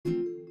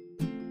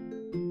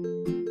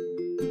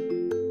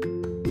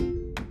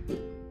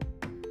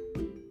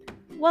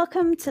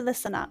Welcome to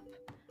Listen Up,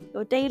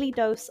 your daily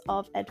dose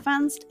of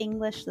advanced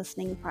English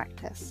listening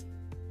practice.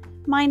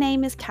 My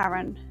name is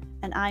Karen,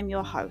 and I'm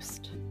your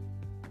host.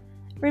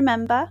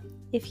 Remember,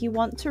 if you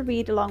want to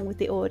read along with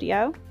the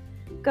audio,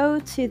 go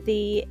to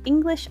the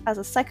English as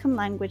a Second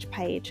Language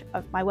page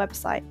of my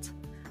website,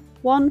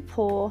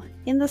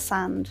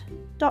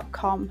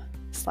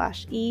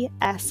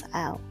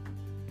 onepawinthesand.com/ESL.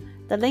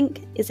 The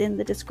link is in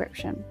the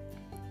description.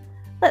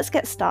 Let's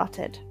get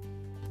started.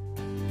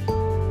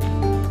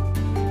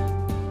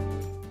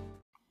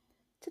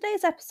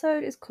 Today's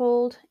episode is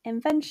called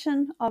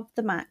Invention of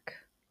the Mac.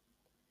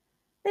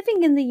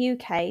 Living in the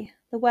UK,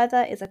 the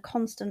weather is a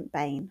constant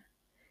bane.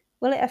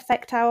 Will it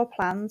affect our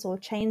plans or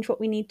change what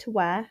we need to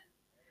wear?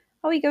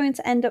 Are we going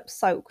to end up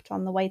soaked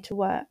on the way to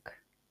work?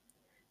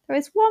 There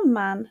is one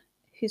man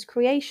whose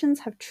creations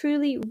have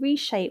truly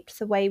reshaped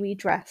the way we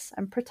dress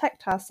and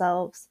protect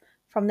ourselves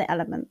from the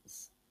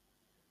elements.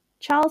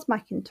 Charles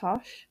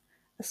Mackintosh,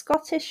 a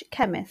Scottish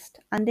chemist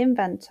and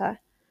inventor,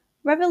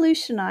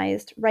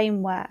 revolutionised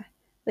rainwear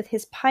with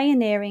his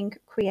pioneering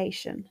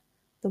creation,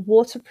 the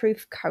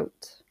waterproof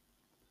coat.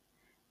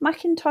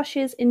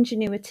 Mackintosh's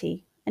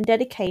ingenuity and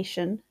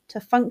dedication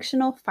to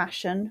functional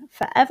fashion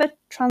forever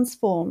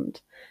transformed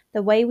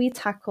the way we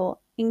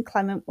tackle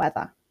inclement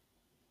weather.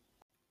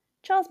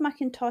 Charles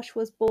Mackintosh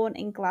was born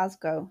in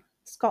Glasgow,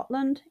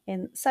 Scotland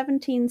in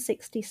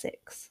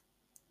 1766.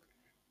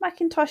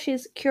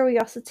 Mackintosh's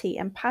curiosity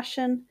and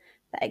passion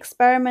for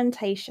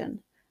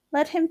experimentation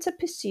led him to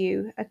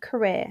pursue a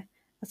career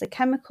as a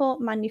chemical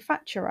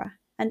manufacturer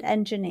and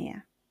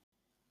engineer.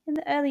 In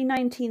the early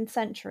 19th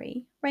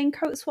century,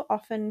 raincoats were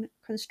often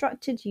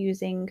constructed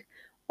using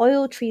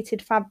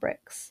oil-treated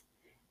fabrics,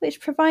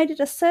 which provided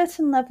a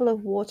certain level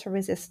of water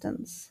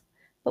resistance,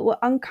 but were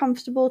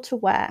uncomfortable to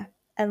wear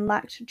and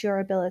lacked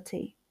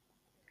durability.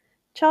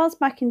 Charles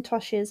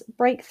Mackintosh's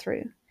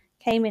breakthrough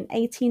came in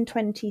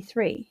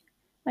 1823,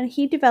 when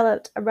he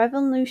developed a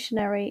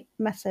revolutionary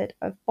method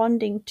of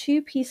bonding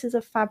two pieces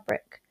of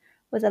fabric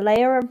with a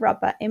layer of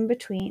rubber in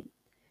between,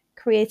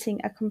 creating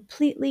a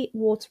completely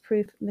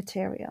waterproof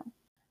material.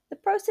 The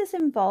process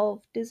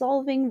involved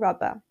dissolving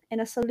rubber in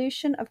a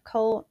solution of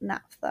coal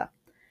naphtha,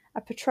 a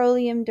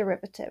petroleum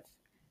derivative,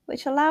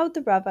 which allowed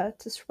the rubber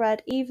to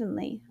spread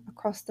evenly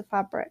across the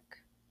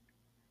fabric.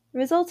 The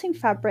resulting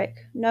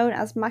fabric, known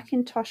as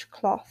Mackintosh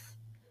cloth,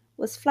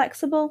 was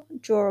flexible,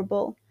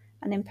 durable,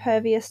 and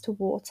impervious to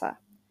water,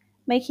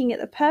 making it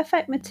the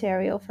perfect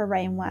material for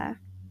rainwear.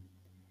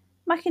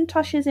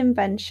 Mackintosh's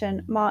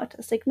invention marked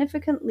a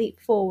significant leap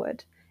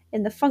forward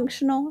in the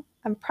functional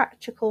and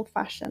practical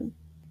fashion.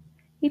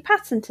 He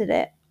patented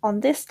it on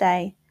this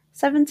day,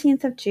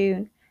 17th of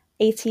June,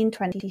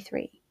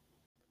 1823.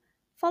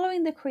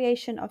 Following the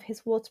creation of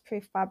his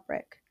waterproof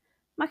fabric,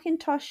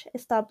 Mackintosh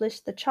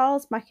established the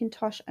Charles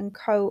Mackintosh &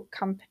 Co.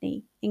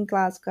 Company in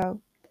Glasgow,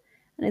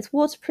 and his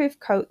waterproof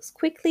coats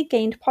quickly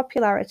gained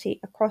popularity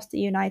across the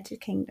United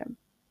Kingdom.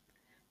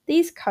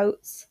 These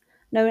coats,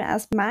 known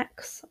as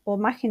Macs or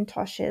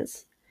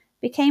Mackintoshes,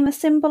 became a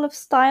symbol of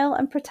style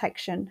and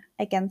protection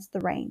against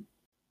the rain.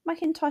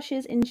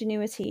 Mackintosh's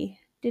ingenuity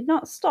did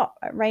not stop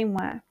at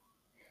rainwear.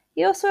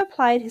 He also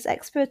applied his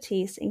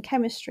expertise in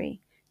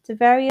chemistry to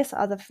various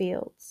other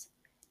fields,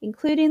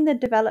 including the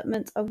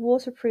development of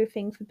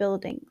waterproofing for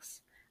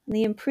buildings and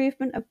the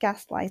improvement of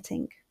gas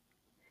lighting.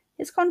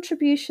 His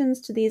contributions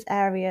to these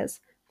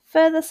areas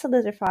further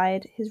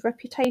solidified his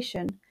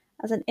reputation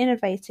as an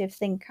innovative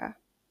thinker.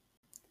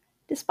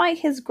 Despite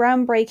his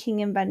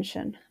groundbreaking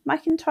invention,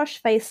 Mackintosh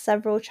faced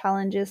several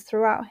challenges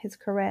throughout his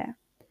career.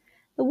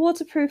 The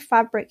waterproof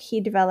fabric he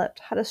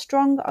developed had a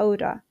strong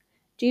odour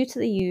due to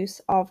the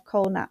use of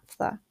coal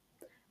naphtha,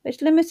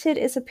 which limited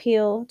its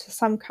appeal to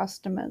some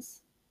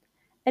customers.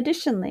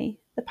 Additionally,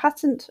 the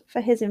patent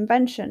for his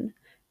invention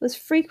was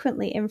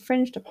frequently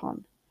infringed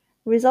upon,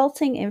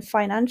 resulting in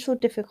financial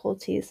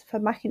difficulties for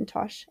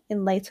Mackintosh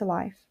in later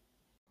life.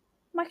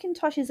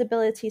 Mackintosh's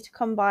ability to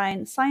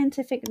combine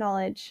scientific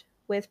knowledge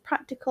with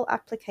practical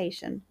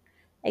application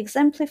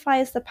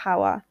exemplifies the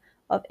power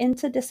of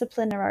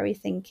interdisciplinary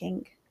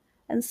thinking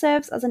and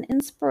serves as an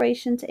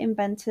inspiration to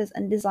inventors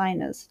and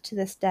designers to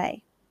this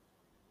day.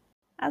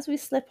 As we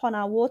slip on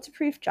our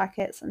waterproof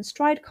jackets and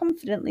stride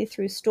confidently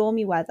through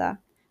stormy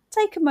weather,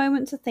 take a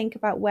moment to think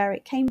about where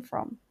it came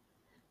from.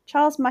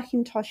 Charles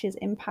Mackintosh's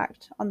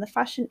impact on the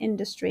fashion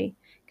industry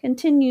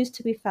continues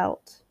to be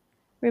felt,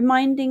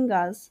 reminding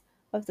us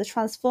of the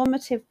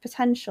transformative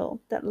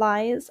potential that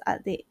lies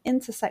at the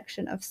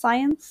intersection of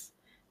science,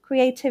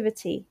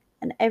 creativity,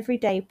 and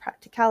everyday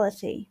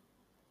practicality.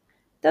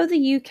 Though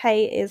the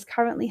UK is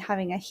currently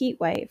having a heat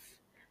wave,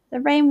 the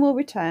rain will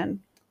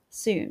return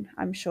soon,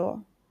 I'm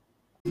sure.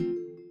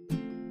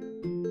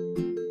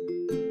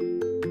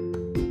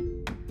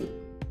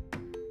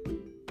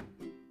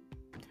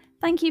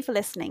 Thank you for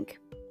listening.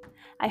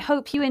 I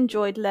hope you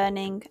enjoyed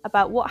learning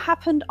about what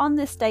happened on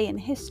this day in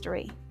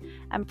history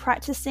and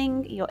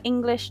practicing your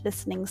English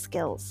listening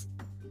skills.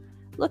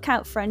 Look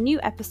out for a new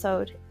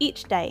episode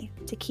each day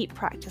to keep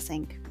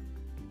practicing.